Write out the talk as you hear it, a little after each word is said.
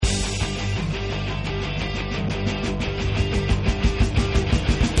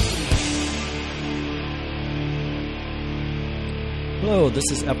Hello,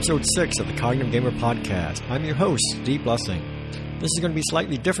 this is episode 6 of the Cognitive Gamer Podcast. I'm your host, Steve Blessing. This is going to be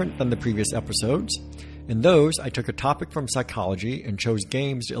slightly different than the previous episodes. In those, I took a topic from psychology and chose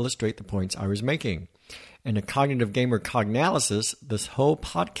games to illustrate the points I was making. In a Cognitive Gamer Cognalysis, this whole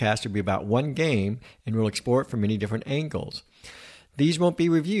podcast will be about one game and we'll explore it from many different angles. These won't be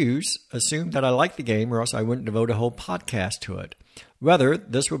reviews. Assume that I like the game or else I wouldn't devote a whole podcast to it. Rather,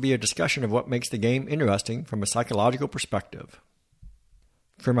 this will be a discussion of what makes the game interesting from a psychological perspective.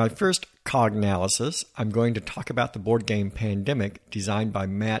 For my first Cognalysis, I'm going to talk about the board game Pandemic, designed by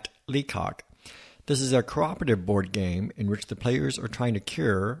Matt Leacock. This is a cooperative board game in which the players are trying to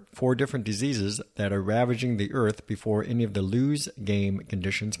cure 4 different diseases that are ravaging the earth before any of the lose game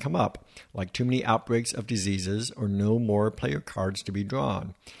conditions come up, like too many outbreaks of diseases or no more player cards to be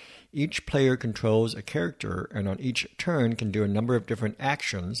drawn. Each player controls a character and on each turn can do a number of different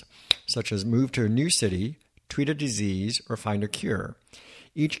actions, such as move to a new city, treat a disease, or find a cure.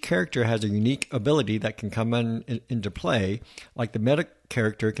 Each character has a unique ability that can come into play, like the meta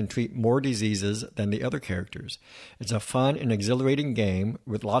character can treat more diseases than the other characters. It's a fun and exhilarating game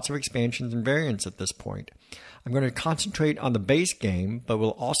with lots of expansions and variants at this point. I'm going to concentrate on the base game, but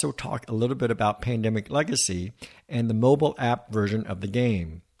we'll also talk a little bit about Pandemic Legacy and the mobile app version of the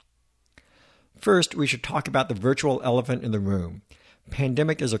game. First, we should talk about the virtual elephant in the room.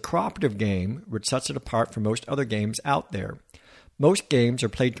 Pandemic is a cooperative game, which sets it apart from most other games out there. Most games are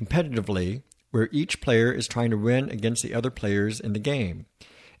played competitively, where each player is trying to win against the other players in the game.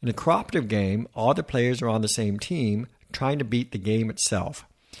 In a cooperative game, all the players are on the same team, trying to beat the game itself.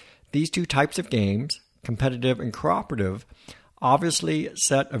 These two types of games, competitive and cooperative, obviously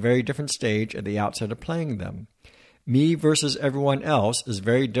set a very different stage at the outset of playing them. Me versus everyone else is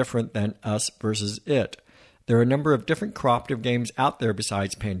very different than us versus it. There are a number of different cooperative games out there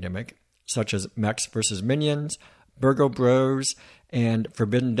besides Pandemic, such as Mechs vs. Minions, Burgo Bros, and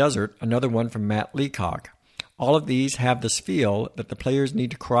Forbidden Desert, another one from Matt Leacock. All of these have this feel that the players need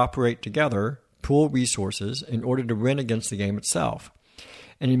to cooperate together, pool resources, in order to win against the game itself.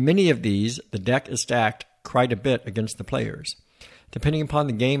 And in many of these, the deck is stacked quite a bit against the players. Depending upon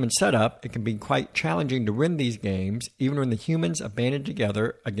the game and setup, it can be quite challenging to win these games, even when the humans are banded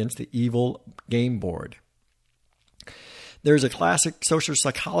together against the evil game board. There's a classic social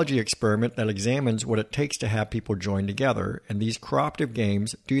psychology experiment that examines what it takes to have people join together, and these cooperative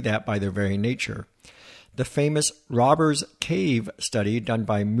games do that by their very nature. The famous Robbers Cave study done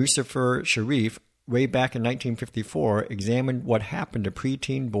by Muzafer Sherif way back in 1954 examined what happened to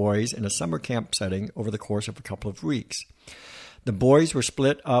preteen boys in a summer camp setting over the course of a couple of weeks. The boys were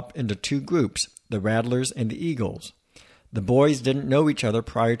split up into 2 groups, the Rattlers and the Eagles. The boys didn't know each other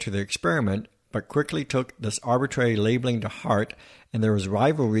prior to the experiment, but quickly took this arbitrary labeling to heart, and there was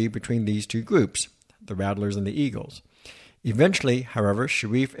rivalry between these 2 groups, the Rattlers and the Eagles. Eventually, however,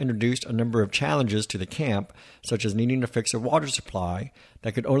 Sherif introduced a number of challenges to the camp, such as needing to fix a water supply,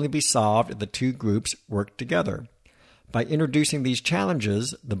 that could only be solved if the 2 groups worked together. By introducing these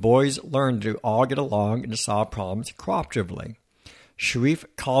challenges, the boys learned to all get along and to solve problems cooperatively. Sherif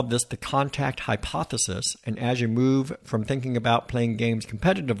called this the contact hypothesis, and as you move from thinking about playing games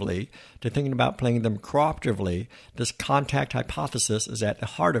competitively to thinking about playing them cooperatively, this contact hypothesis is at the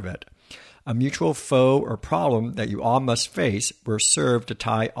heart of it. A mutual foe or problem that you all must face will serve to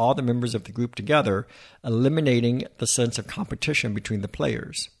tie all the members of the group together, eliminating the sense of competition between the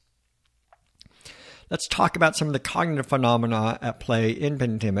players. Let's talk about some of the cognitive phenomena at play in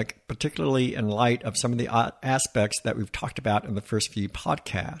Pandemic, particularly in light of some of the aspects that we've talked about in the first few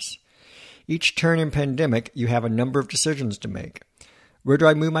podcasts. Each turn in Pandemic, you have a number of decisions to make. Where do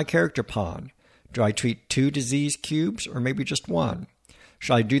I move my character pawn? Do I treat 2 disease cubes or maybe just 1?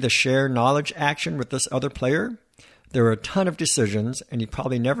 Should I do the share knowledge action with this other player? There are a ton of decisions, and you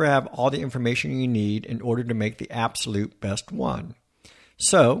probably never have all the information you need in order to make the absolute best one.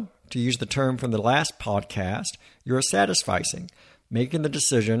 So, to use the term from the last podcast, you're satisficing, making the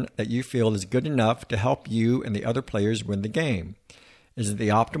decision that you feel is good enough to help you and the other players win the game. Is it the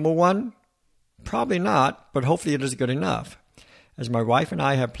optimal one? Probably not, but hopefully it is good enough. As my wife and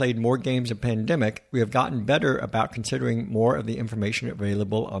I have played more games in Pandemic, we have gotten better about considering more of the information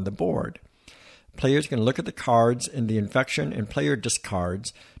available on the board. Players can look at the cards in the infection and player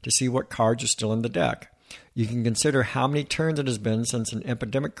discards to see what cards are still in the deck. You can consider how many turns it has been since an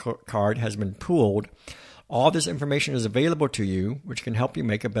epidemic card has been pooled. All this information is available to you, which can help you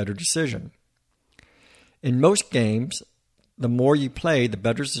make a better decision. In most games, the more you play, the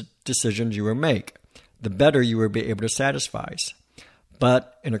better decisions you will make, the better you will be able to satisfy.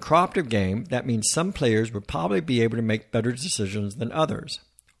 But in a cooperative game, that means some players will probably be able to make better decisions than others,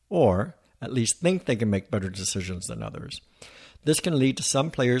 or at least think they can make better decisions than others. This can lead to some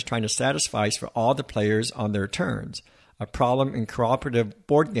players trying to satisfy for all the players on their turns, a problem in cooperative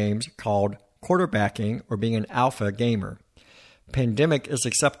board games called quarterbacking or being an alpha gamer. Pandemic is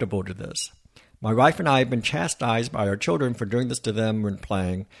acceptable to this. My wife and I have been chastised by our children for doing this to them when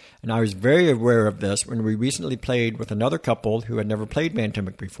playing, and I was very aware of this when we recently played with another couple who had never played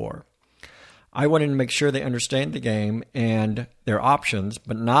Pandemic before. I wanted to make sure they understand the game and their options,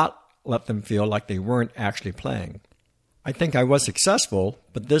 but not let them feel like they weren't actually playing. I think I was successful,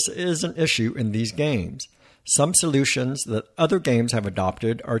 but this is an issue in these games. Some solutions that other games have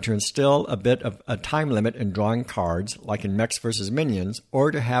adopted are to instill a bit of a time limit in drawing cards, like in Mechs vs. Minions,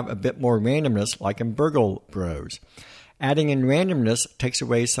 or to have a bit more randomness, like in Burgle Bros. Adding in randomness takes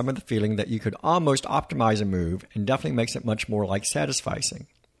away some of the feeling that you could almost optimize a move and definitely makes it much more like satisficing.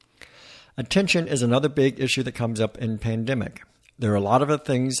 Attention is another big issue that comes up in Pandemic. There are a lot of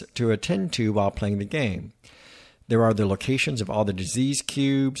things to attend to while playing the game. There are the locations of all the disease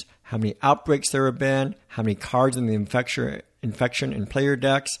cubes, how many outbreaks there have been, how many cards in the infection in player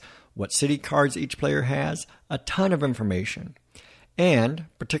decks, what city cards each player has, a ton of information. And,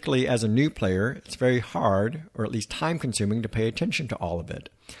 particularly as a new player, it's very hard, or at least time-consuming, to pay attention to all of it.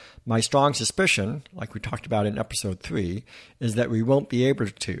 My strong suspicion, like we talked about in episode 3, is that we won't be able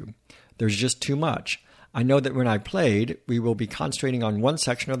to. There's just too much. I know that when I played, we will be concentrating on one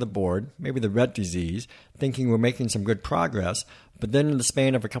section of the board, maybe the red disease, thinking we're making some good progress, but then in the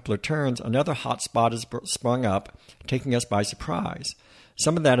span of a couple of turns, another hot spot is sprung up, taking us by surprise.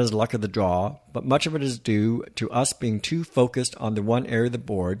 Some of that is luck of the draw, but much of it is due to us being too focused on the one area of the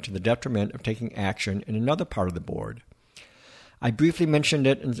board to the detriment of taking action in another part of the board. I briefly mentioned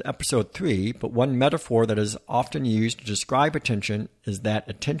it in episode 3, but one metaphor that is often used to describe attention is that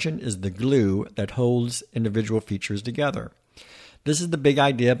attention is the glue that holds individual features together. This is the big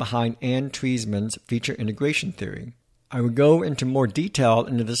idea behind Anne Treisman's feature integration theory. I would go into more detail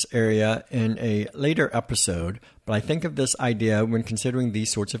into this area in a later episode, but I think of this idea when considering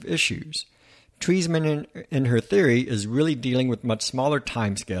these sorts of issues. Treisman, in her theory, is really dealing with much smaller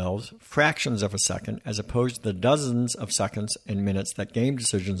timescales, fractions of a second, as opposed to the dozens of seconds and minutes that game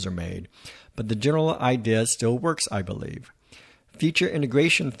decisions are made, but the general idea still works, I believe. Feature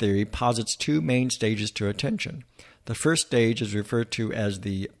integration theory posits two main stages to attention. The first stage is referred to as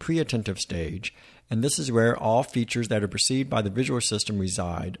the pre-attentive stage, and this is where all features that are perceived by the visual system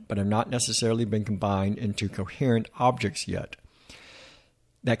reside, but have not necessarily been combined into coherent objects yet.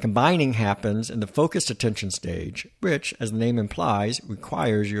 That combining happens in the focused attention stage, which, as the name implies,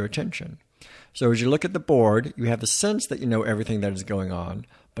 requires your attention. So as you look at the board, you have the sense that you know everything that is going on,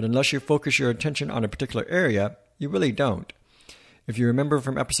 but unless you focus your attention on a particular area, you really don't. If you remember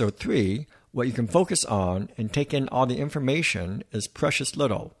from episode 3, what you can focus on and take in all the information is precious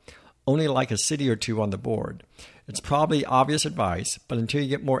little, only like a city or two on the board. It's probably obvious advice, but until you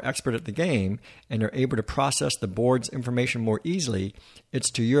get more expert at the game and are able to process the board's information more easily, it's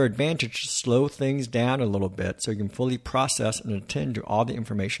to your advantage to slow things down a little bit so you can fully process and attend to all the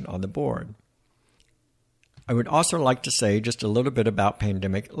information on the board. I would also like to say just a little bit about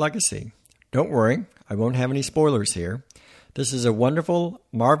Pandemic Legacy. Don't worry, I won't have any spoilers here. This is a wonderful,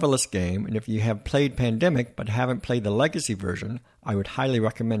 marvelous game, and if you have played Pandemic but haven't played the Legacy version, I would highly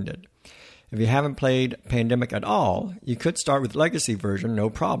recommend it. If you haven't played Pandemic at all, you could start with Legacy version, no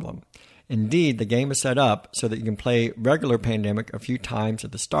problem. Indeed, the game is set up so that you can play regular Pandemic a few times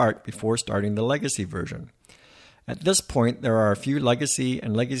at the start before starting the Legacy version. At this point, there are a few Legacy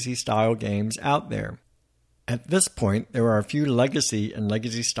and Legacy-style games out there.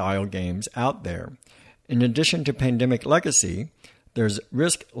 In addition to Pandemic Legacy, there's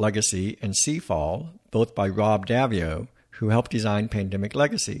Risk Legacy and Seafall, both by Rob Daviau, who helped design Pandemic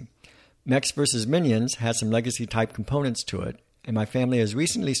Legacy. Mechs vs. Minions has some Legacy-type components to it, and my family has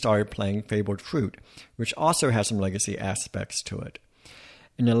recently started playing Fabled Fruit, which also has some Legacy aspects to it.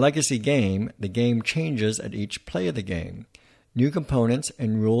 In a Legacy game, the game changes at each play of the game. New components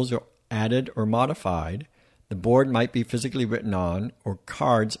and rules are added or modified. The board might be physically written on, or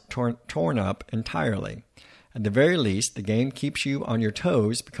cards torn up entirely. At the very least, the game keeps you on your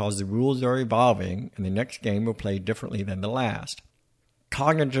toes because the rules are evolving and the next game will play differently than the last.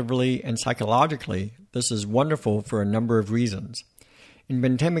 Cognitively and psychologically, this is wonderful for a number of reasons. In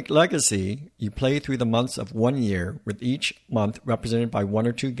Pandemic Legacy, you play through the months of 1 year, with each month represented by 1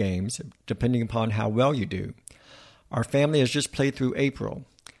 or 2 games, depending upon how well you do. Our family has just played through April.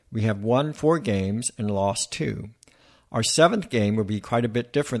 We have won 4 games and lost 2. Our 7th game will be quite a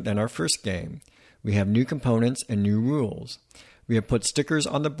bit different than our first game. We have new components and new rules. We have put stickers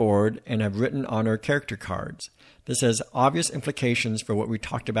on the board and have written on our character cards. This has obvious implications for what we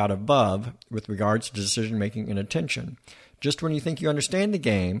talked about above with regards to decision-making and attention. Just when you think you understand the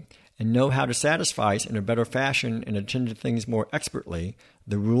game and know how to satisfy us in a better fashion and attend to things more expertly,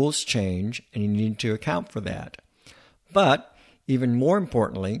 the rules change and you need to account for that. But, even more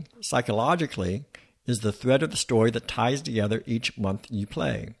importantly, psychologically, is the thread of the story that ties together each month you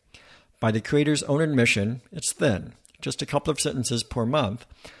play. By the creator's own admission, it's thin, just a couple of sentences per month,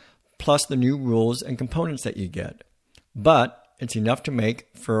 plus the new rules and components that you get. But it's enough to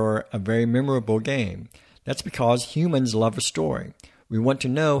make for a very memorable game. That's because humans love a story. We want to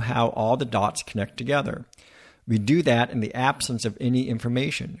know how all the dots connect together. We do that in the absence of any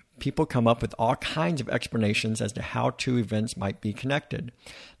information. People come up with all kinds of explanations as to how two events might be connected.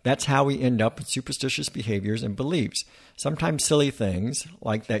 That's how we end up with superstitious behaviors and beliefs. Sometimes silly things,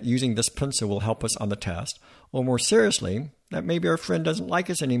 like that using this pencil will help us on the test, or more seriously, that maybe our friend doesn't like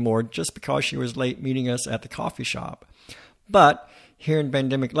us anymore just because she was late meeting us at the coffee shop. But here in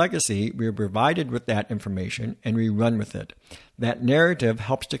Pandemic Legacy, we are provided with that information and we run with it. That narrative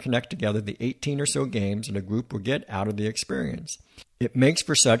helps to connect together the 18 or so games that a group will get out of the experience. It makes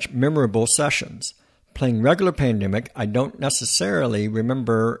for such memorable sessions. Playing regular Pandemic, I don't necessarily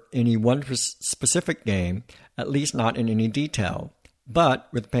remember any one specific game, at least not in any detail. But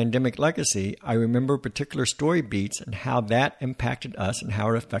with Pandemic Legacy, I remember particular story beats and how that impacted us and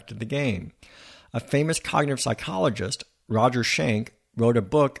how it affected the game. A famous cognitive psychologist, Roger Schenck, wrote a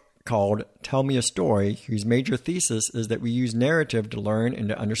book called Tell Me a Story, whose major thesis is that we use narrative to learn and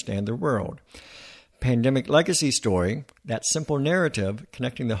to understand the world. Pandemic Legacy story, that simple narrative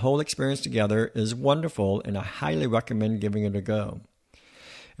connecting the whole experience together, is wonderful, and I highly recommend giving it a go.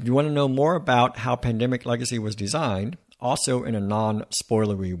 If you want to know more about how Pandemic Legacy was designed, also in a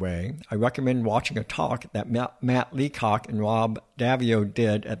non-spoilery way, I recommend watching a talk that Matt Leacock and Rob Davio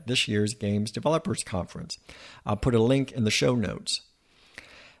did at this year's Games Developers Conference. I'll put a link in the show notes.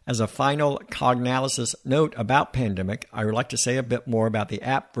 As a final cognalysis note about Pandemic, I would like to say a bit more about the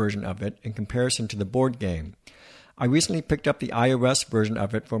app version of it in comparison to the board game. I recently picked up the iOS version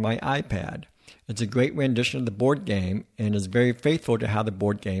of it for my iPad. It's a great rendition of the board game and is very faithful to how the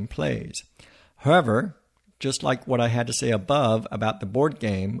board game plays. However, just like what I had to say above about the board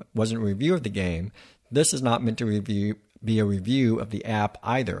game wasn't a review of the game, this is not meant to be a review of the app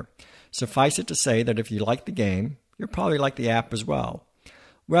either. Suffice it to say that if you like the game, you'll probably like the app as well.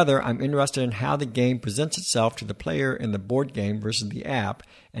 Rather, I'm interested in how the game presents itself to the player in the board game versus the app,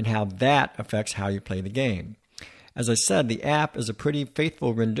 and how that affects how you play the game. As I said, the app is a pretty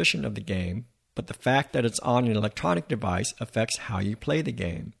faithful rendition of the game, but the fact that it's on an electronic device affects how you play the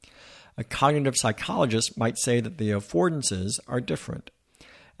game. A cognitive psychologist might say that the affordances are different.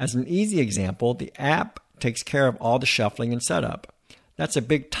 As an easy example, the app takes care of all the shuffling and setup. That's a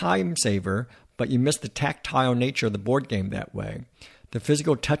big time saver, but you miss the tactile nature of the board game that way. The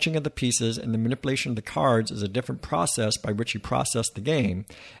physical touching of the pieces and the manipulation of the cards is a different process by which you process the game,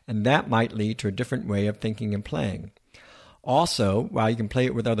 and that might lead to a different way of thinking and playing. Also, while you can play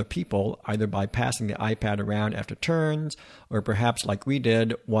it with other people, either by passing the iPad around after turns, or perhaps like we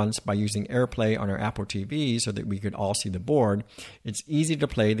did once by using AirPlay on our Apple TV so that we could all see the board, it's easy to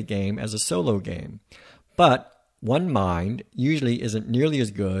play the game as a solo game. But one mind usually isn't nearly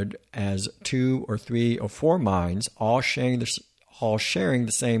as good as 2 or 3 or 4 minds all sharing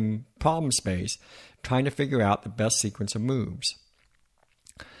the same problem space, trying to figure out the best sequence of moves.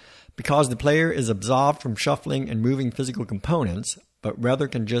 Because the player is absolved from shuffling and moving physical components, but rather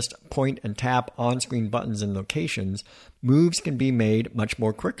can just point and tap on-screen buttons and locations, moves can be made much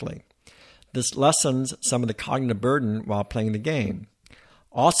more quickly. This lessens some of the cognitive burden while playing the game.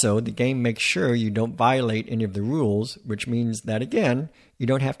 Also, the game makes sure you don't violate any of the rules, which means that, again, you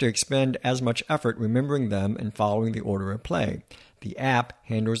don't have to expend as much effort remembering them and following the order of play. The app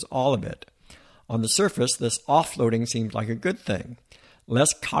handles all of it. On the surface, this offloading seems like a good thing.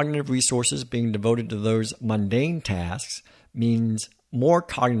 Less cognitive resources being devoted to those mundane tasks means more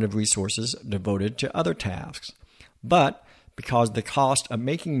cognitive resources devoted to other tasks. But because the cost of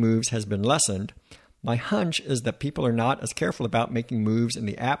making moves has been lessened, my hunch is that people are not as careful about making moves in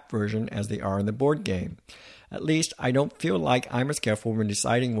the app version as they are in the board game. At least I don't feel like I'm as careful when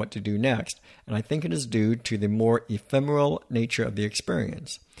deciding what to do next, and I think it is due to the more ephemeral nature of the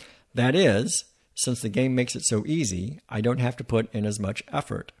experience. That is, since the game makes it so easy, I don't have to put in as much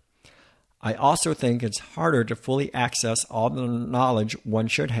effort. I also think it's harder to fully access all the knowledge one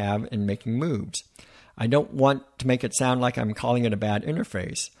should have in making moves. I don't want to make it sound like I'm calling it a bad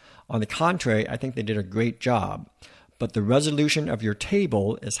interface. On the contrary, I think they did a great job. But the resolution of your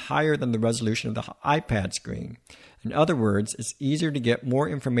table is higher than the resolution of the iPad screen. In other words, it's easier to get more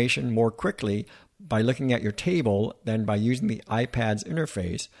information more quickly by looking at your table than by using the iPad's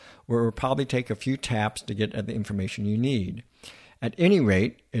interface, where it will probably take a few taps to get at the information you need. At any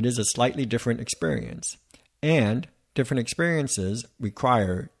rate, it is a slightly different experience, and different experiences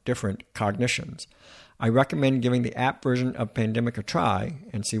require different cognitions. I recommend giving the app version of Pandemic a try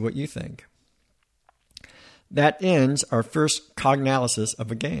and see what you think. That ends our first cognalysis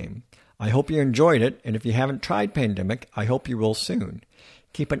of a game. I hope you enjoyed it, and if you haven't tried Pandemic, I hope you will soon.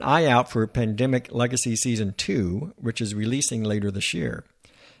 Keep an eye out for Pandemic Legacy Season 2, which is releasing later this year.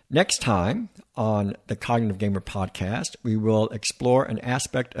 Next time on the Cognitive Gamer podcast, we will explore an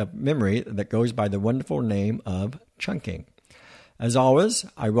aspect of memory that goes by the wonderful name of chunking. As always,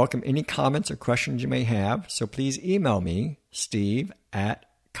 I welcome any comments or questions you may have, so please email me,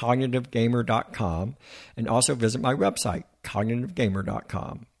 steve@cognitivegamer.com, and also visit my website,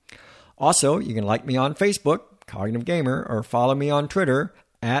 cognitivegamer.com. Also, you can like me on Facebook, Cognitive Gamer, or follow me on Twitter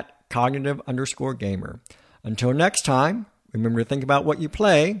 @cognitive_gamer. Until next time, remember to think about what you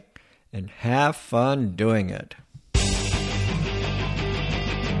play and have fun doing it.